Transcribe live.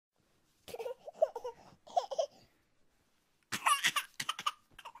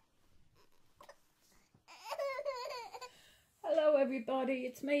everybody,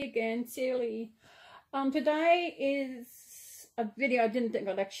 it's me again, Celly. Today is a video I didn't think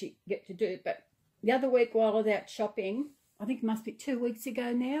I'd actually get to do, but the other week while I was out shopping, I think it must be 2 weeks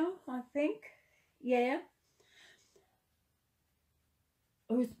ago now, I think. Yeah.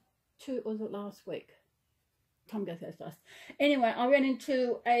 Or was it last week? Time goes so fast. Anyway, I ran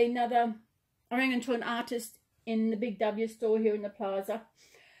into an artist in the Big W store here in the plaza,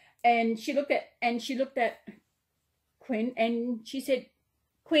 and she looked at Quin, and she said,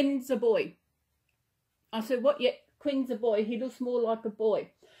 "Quin's a boy." I said, "What? Yeah, Quin's a boy. He looks more like a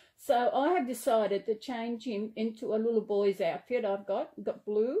boy." So I have decided to change him into a little boy's outfit. I've got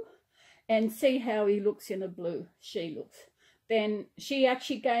blue, and see how he looks in a blue. She looks. Then she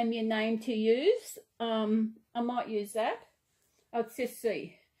actually gave me a name to use. I might use that. Let's just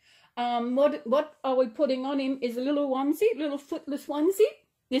see. What are we putting on him is a little onesie, little footless onesie.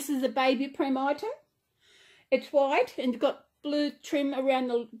 This is a baby prem item. It's white and got blue trim around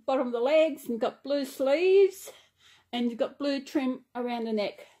the bottom of the legs, and got blue sleeves, and you've got blue trim around the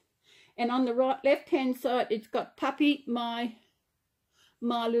neck. And on the left-hand side, it's got Puppy, my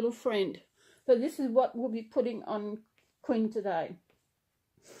little friend. So this is what we'll be putting on Quin today.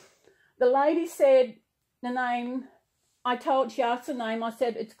 The lady said the name. She asked the name. I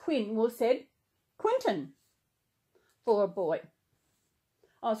said it's Quin. Well, said Quinton for a boy.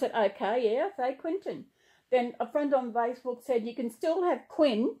 I said, okay, yeah, say Quinton. Then a friend on Facebook said you can still have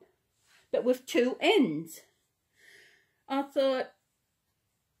Quin, but with two N's. I thought,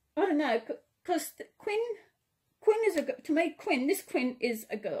 I don't know, because Quin is to me, this Quin is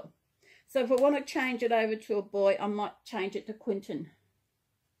a girl. So if I want to change it over to a boy, I might change it to Quinton.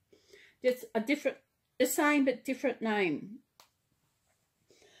 Just the same but different name.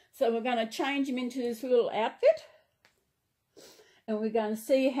 So we're going to change him into this little outfit. And we're going to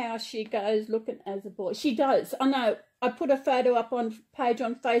see how she goes looking as a boy. She does. I know. I put a photo up on page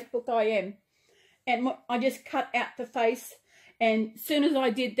on Facebook. I am. And I just cut out the face. And as soon as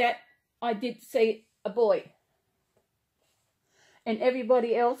I did that, I did see a boy. And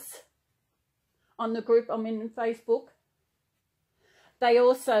everybody else on the group I'm in Facebook, they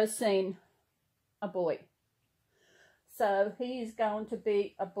also seen a boy. So he is going to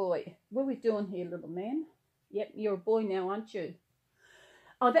be a boy. What are we doing here, little man? Yep, you're a boy now, aren't you?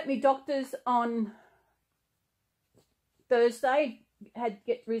 I was at my doctor's on Thursday, had to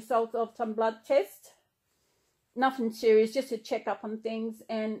get results of some blood tests. Nothing serious, just a check-up on things,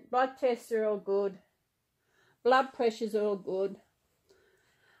 and blood tests are all good. Blood pressures are all good.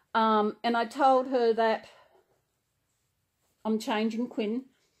 And I told her that I'm changing Quin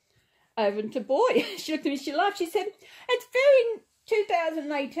over into boy. She looked at me, she laughed, she said, "It's very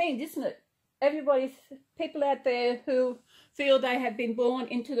 2018, isn't it? People out there who feel they have been born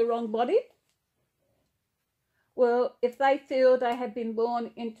into the wrong body." Well, if they feel they have been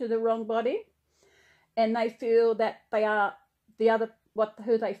born into the wrong body, and they feel that they are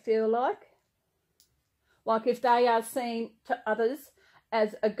who they feel like if they are seen to others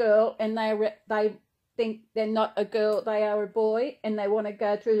as a girl, and they think they're not a girl, they are a boy, and they want to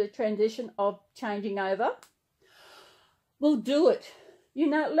go through the transition of changing over, well, do it. You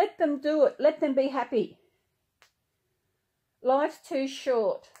know, let them do it. Let them be happy. Life's too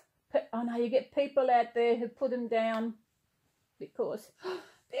short. I know you get people out there who put them down because,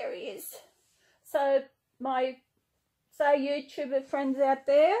 there he is. So my YouTuber friends out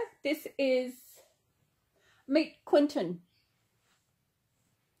there, this is Meet Quinton,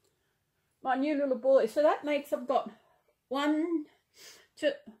 my new little boy. So that makes, I've got now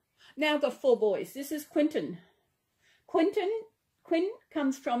I've got 4 boys. This is Quinton. Quin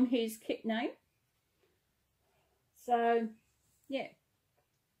comes from his kit name. So, yeah.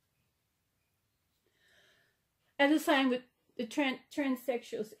 As I was saying with the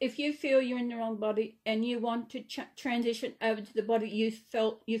transsexuals, if you feel you're in the wrong body and you want to transition over to the body you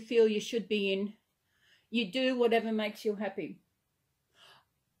feel you should be in, you do whatever makes you happy.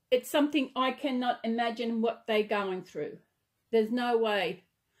 It's something I cannot imagine what they're going through. There's no way.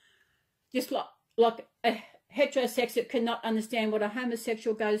 Just like a heterosexual cannot understand what a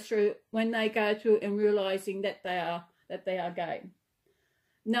homosexual goes through when they go through and realizing that they are gay.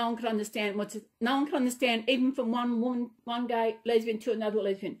 No one can understand even from one gay lesbian to another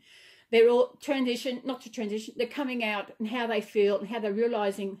lesbian. They're all they're coming out, and how they feel and how they're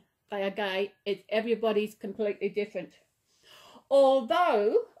realizing they are gay. Everybody's completely different.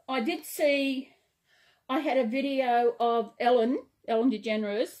 Although I did see, I had a video of Ellen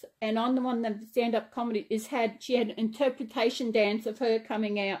DeGeneres, and on the one that stand-up comedy she had an interpretation dance of her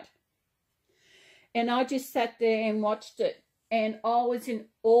coming out, and I just sat there and watched it, and I was in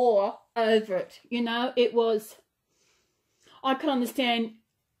awe over it. You know, it was, I could understand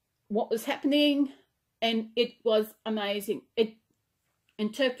what was happening, and it was amazing.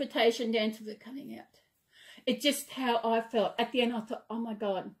 Interpretation dances were coming out. It's just how I felt. At the end, I thought, oh my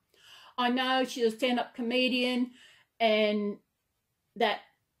God, I know she's a stand-up comedian, and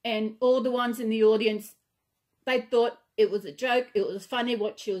all the ones in the audience, they thought it was a joke. It was funny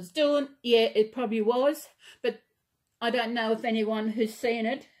what she was doing. Yeah, it probably was, but I don't know if anyone who's seen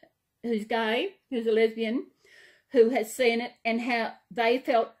it, who's gay, who's a lesbian, who has seen it and how they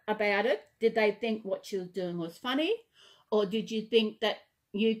felt about it. Did they think what she was doing was funny, or did you think that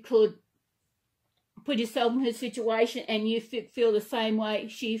you could put yourself in her situation and you feel the same way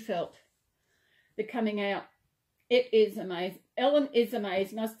she felt? The coming out. It is amazing. Ellen is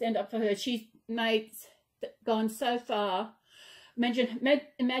amazing. I stand up for her. She's gone so far. Imagine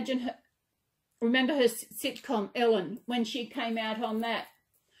her. Remember her sitcom, Ellen, when she came out on that.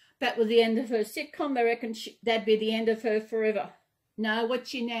 That was the end of her sitcom. I reckon that'd be the end of her forever. No, what's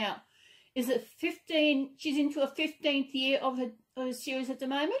she now? Is it 15? She's into a 15th year of her series at the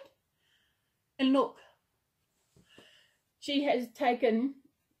moment. And look, she has taken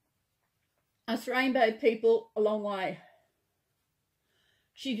us rainbow people a long way.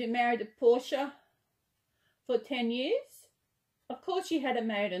 She's been married to Portia for 10 years. Of course she had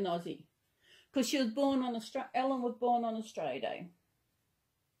married an Aussie, because she was born on Ellen was born on Australia Day.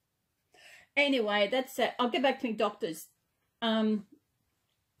 Anyway, that's it. I'll get back to my doctors.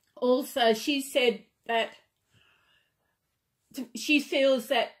 Also, she said that she feels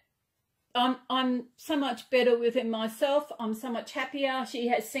that I'm so much better within myself. I'm so much happier. She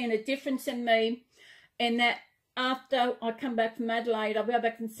has seen a difference in me, and that after I come back from Adelaide, I'll go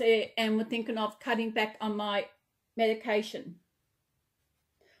back and see her, and we're thinking of cutting back on my medication,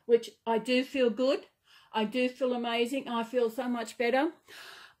 which I do feel good. I do feel amazing. I feel so much better.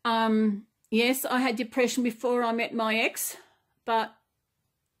 Yes, I had depression before I met my ex, but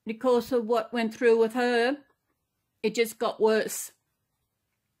because of what went through with her, it just got worse.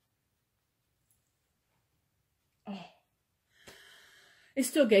 Oh. It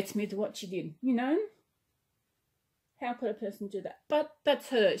still gets me to what she did, you know? How could a person do that? But that's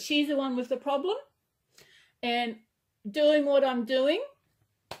her. She's the one with the problem. And doing what I'm doing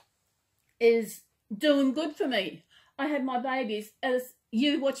is doing good for me. I had my babies. As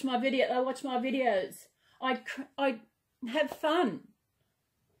you watch my video, I watch my videos. I have fun.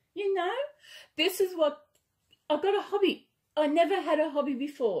 You know, this is what, I've got a hobby. I never had a hobby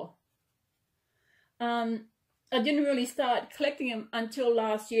before. I didn't really start collecting them until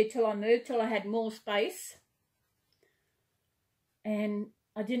last year, till I moved, till I had more space. And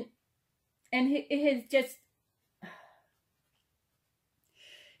I didn't, and it has just,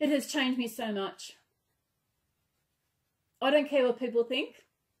 it has changed me so much. I don't care what people think.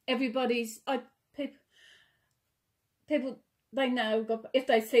 Everybody's, people, they know, if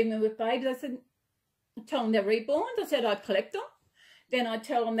they see me with babies, I tell them they're reborn. I said I collect them. Then I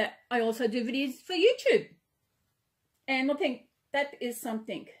tell them that I also do videos for YouTube. And I think that is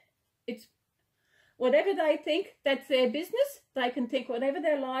something. It's whatever they think, that's their business. They can think whatever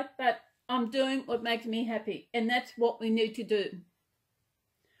they like, but I'm doing what makes me happy. And that's what we need to do.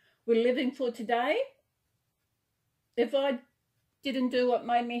 We're living for today. If I didn't do what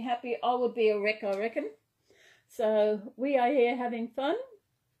made me happy, I would be a wreck, I reckon. So we are here having fun.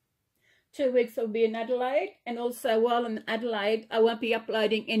 2 weeks I'll be in Adelaide. And also while I'm in Adelaide, I won't be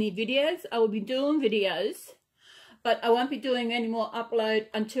uploading any videos. I will be doing videos. But I won't be doing any more upload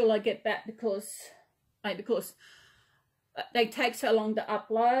until I get back, because they take so long to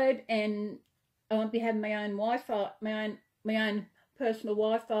upload, and I won't be having my own Wi-Fi, my own personal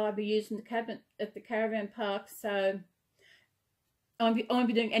Wi-Fi. I'll be using the cabinet at the caravan park, so I won't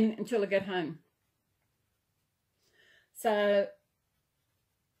be doing anything until I get home. So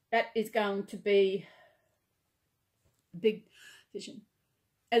that is going to be a big decision.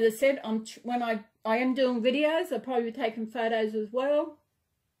 As I said, when I am doing videos, I'll probably be taking photos as well.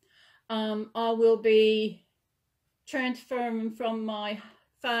 I will be transferring from my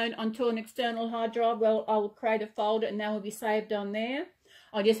phone onto an external hard drive. Well, I will create a folder and that will be saved on there.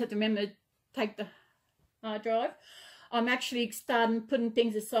 I just have to remember to take the hard drive. I'm actually starting putting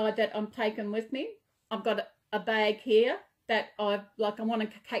things aside that I'm taking with me. I've got a bag here that I want to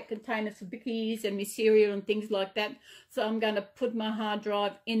take containers for bickies and my cereal and things like that. So I'm going to put my hard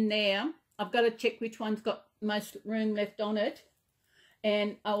drive in there. I've got to check which one's got most room left on it.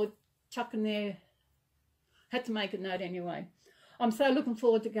 And I would chuck in there. Had to make a note anyway. I'm so looking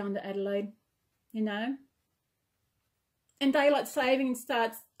forward to going to Adelaide, you know. And daylight saving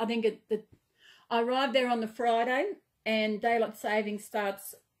starts, I think, I arrived there on the Friday, and daylight saving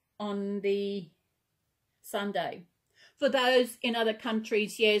starts on the Sunday. For those in other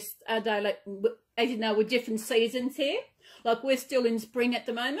countries, yes, our daylight, as you know, we're different seasons here. Like we're still in spring at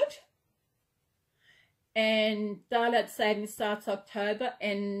the moment. And daylight saving starts October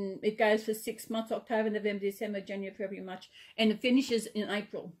and it goes for 6 months, October, November, December, January, February, March. And it finishes in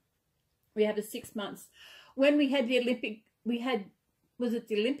April. We have a 6 months. When we had the Olympic, was it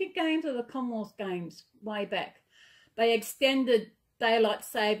the Olympic Games or the Commonwealth Games way back? They extended daylight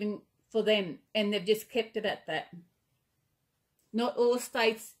saving for them and they've just kept it at that. Not all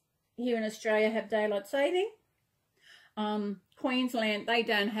states here in Australia have daylight saving. Queensland, they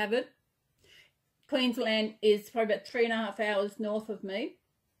don't have it. Queensland is probably about 3.5 hours north of me,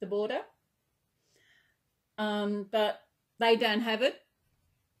 the border. But they don't have it.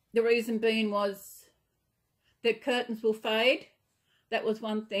 The reason being was the curtains will fade. That was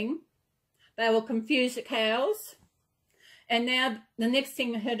one thing. They will confuse the cows. And now the next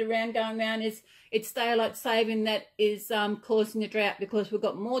thing I heard going around is it's daylight saving that is causing the drought because we've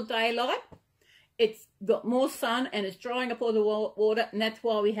got more daylight. It's got more sun and it's drying up all the water, and that's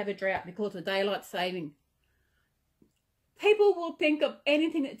why we have a drought, because of daylight saving. People will think of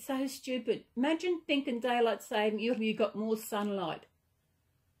anything that's so stupid. Imagine thinking daylight saving, you've got more sunlight.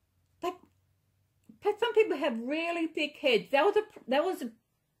 But some people have really thick heads.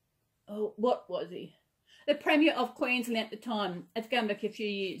 What was he? The Premier of Queensland at the time. It's going back a few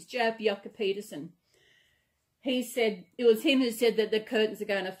years. Joe Peterson. He said, it was him who said that the curtains are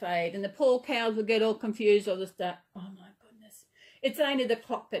going to fade and the poor cows will get all confused all the stuff. Oh my goodness. It's only the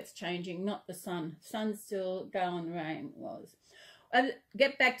clock that's changing, not the sun. Sun's still going, rain was.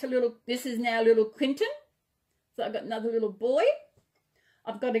 Get back to this is now little Quinton. So I've got another little boy.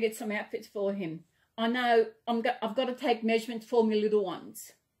 I've got to get some outfits for him. I know I've got to take measurements for my little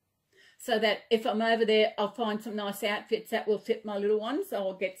ones. So that if I'm over there, I'll find some nice outfits that will fit my little ones. So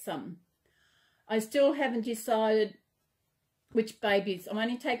I'll get some. I still haven't decided which babies. I'm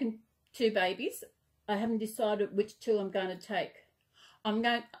only taking 2 babies. I haven't decided which 2 I'm going to take.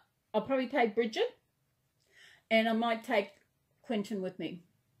 I'll probably take Bridget and I might take Quinton with me.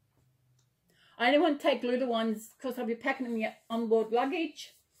 I only want to take little ones because I'll be packing them in onboard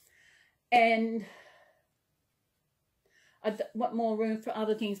luggage and I want more room for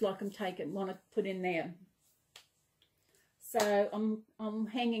other things like want to put in there. So I'm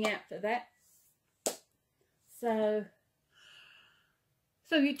hanging out for that. So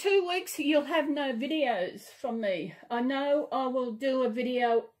for 2 weeks, you'll have no videos from me. I know I will do a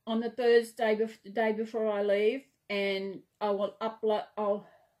video on the Thursday, the day before I leave, and I will upload.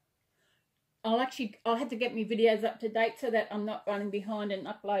 I'll have to get my videos up to date so that I'm not running behind and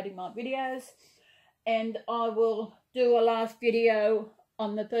uploading my videos. And I will do a last video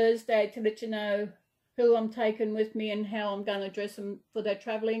on the Thursday to let you know who I'm taking with me and how I'm going to dress them for their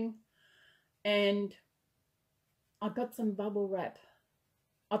travelling. And I've got some bubble wrap.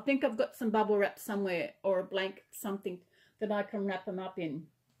 I think I've got some bubble wrap somewhere or a blanket, something that I can wrap them up in.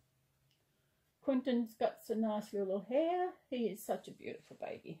 Quinton's got some nice little hair. He is such a beautiful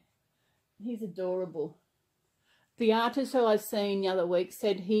baby. He's adorable. The artist who I seen the other week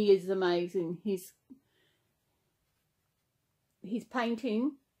said he is amazing. His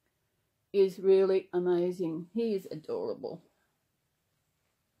painting is really amazing. He is adorable.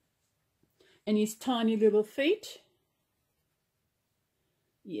 And his tiny little feet.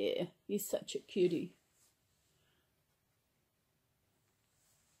 Yeah, he's such a cutie.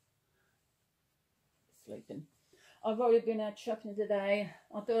 Sleeping. I've already been out shopping today.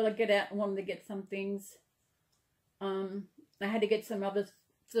 I thought I'd get out and wanted to get some things. I had to get some others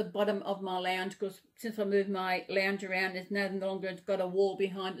to the bottom of my lounge because since I moved my lounge around, there's no longer, it's got a wall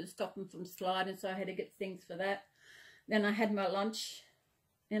behind it to stop them from sliding, so I had to get things for that. Then I had my lunch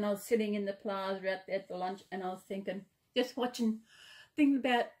and I was sitting in the plaza out there at the lunch and I was thinking, just watching, thinking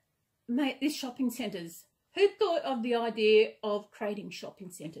about, mate, these shopping centres. Who thought of the idea of creating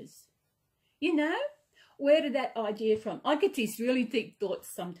shopping centres? You know, where did that idea from? I get these really deep thoughts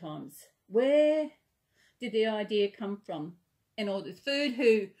sometimes. Where did the idea come from? And all this food,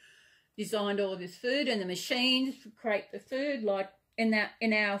 who designed all this food and the machines to create the food? Like in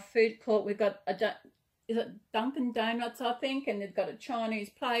our food court, we've got is it Dunkin' Donuts, I think, and they've got a Chinese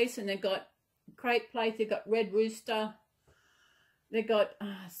place, and they've got a crepe place, they've got Red Rooster, they've got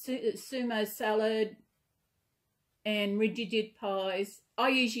sumo salad and rigid pies. I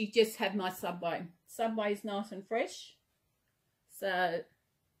usually just have my Subway. Subway's nice and fresh, so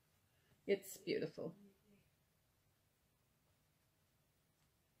it's beautiful.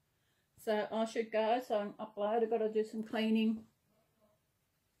 So I should go, so I'm upload. I've got to do some cleaning.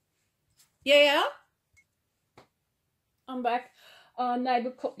 Yeah, I'm back.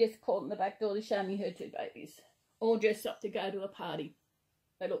 Neighbour just called in the back door to show me her 2 babies. all dressed up to go to a party.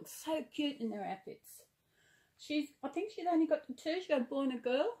 They look so cute in their outfits. I think she's only got the two. She's got a boy and a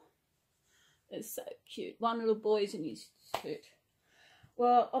girl. It's so cute. One little boy's in his suit.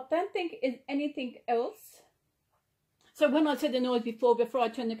 Well, I don't think it's anything else. So when I said the noise before I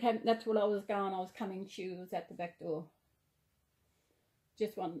turned the camera, that's what I was going. I was coming. She was at the back door.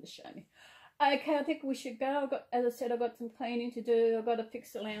 Just wanted to show me. Okay, I think we should go. As I said, I've got some cleaning to do. I've got to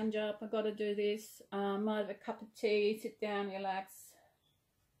fix the lounge up. I've got to do this. Might have a cup of tea, sit down, relax,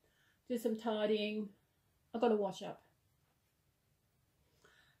 do some tidying. I've got to wash up.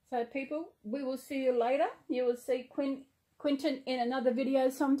 So people, we will see you later. You will see Quinton in another video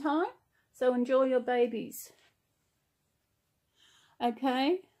sometime. So enjoy your babies.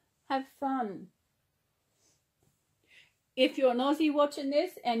 Okay, have fun. If you're an Aussie watching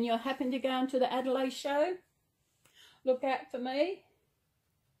this and you happen to go into the Adelaide show, look out for me.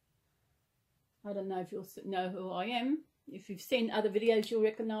 I don't know if you'll know who I am. If you've seen other videos, you'll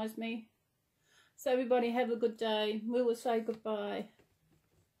recognise me. So everybody have a good day. We will say goodbye.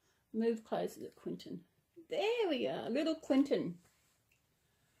 Move closer to Quinton. There we are, little Quinton.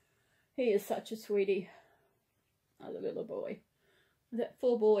 He is such a sweetie. Oh, the little boy. Is that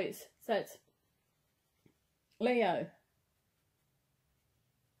 4 boys? So it's Leo,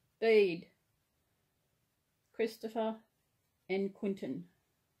 Bede, Christopher, and Quinton.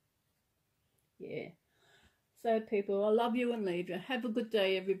 Yeah. So people, I love you and leave you. Have a good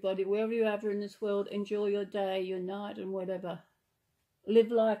day, everybody. Wherever you are in this world, enjoy your day, your night, and whatever.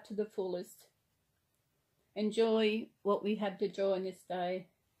 Live life to the fullest. Enjoy what we have to enjoy in this day.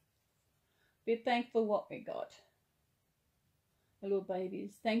 Be thankful for what we got. Little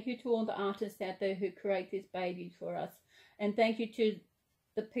babies. Thank you to all the artists out there who create these babies for us. And thank you to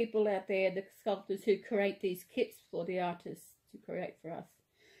the people out there, the sculptors who create these kits for the artists to create for us.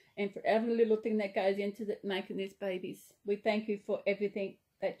 And for every little thing that goes into making these babies. We thank you for everything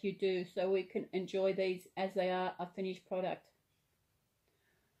that you do so we can enjoy these as they are a finished product.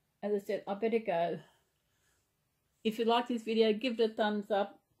 As I said, I better go. If you like this video, give it a thumbs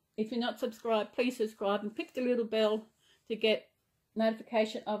up. If you're not subscribed, please subscribe and click the little bell to get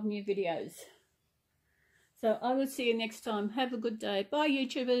notification of new videos. So I will see you next time. Have a good day. Bye,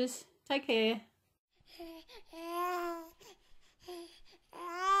 YouTubers. Take care.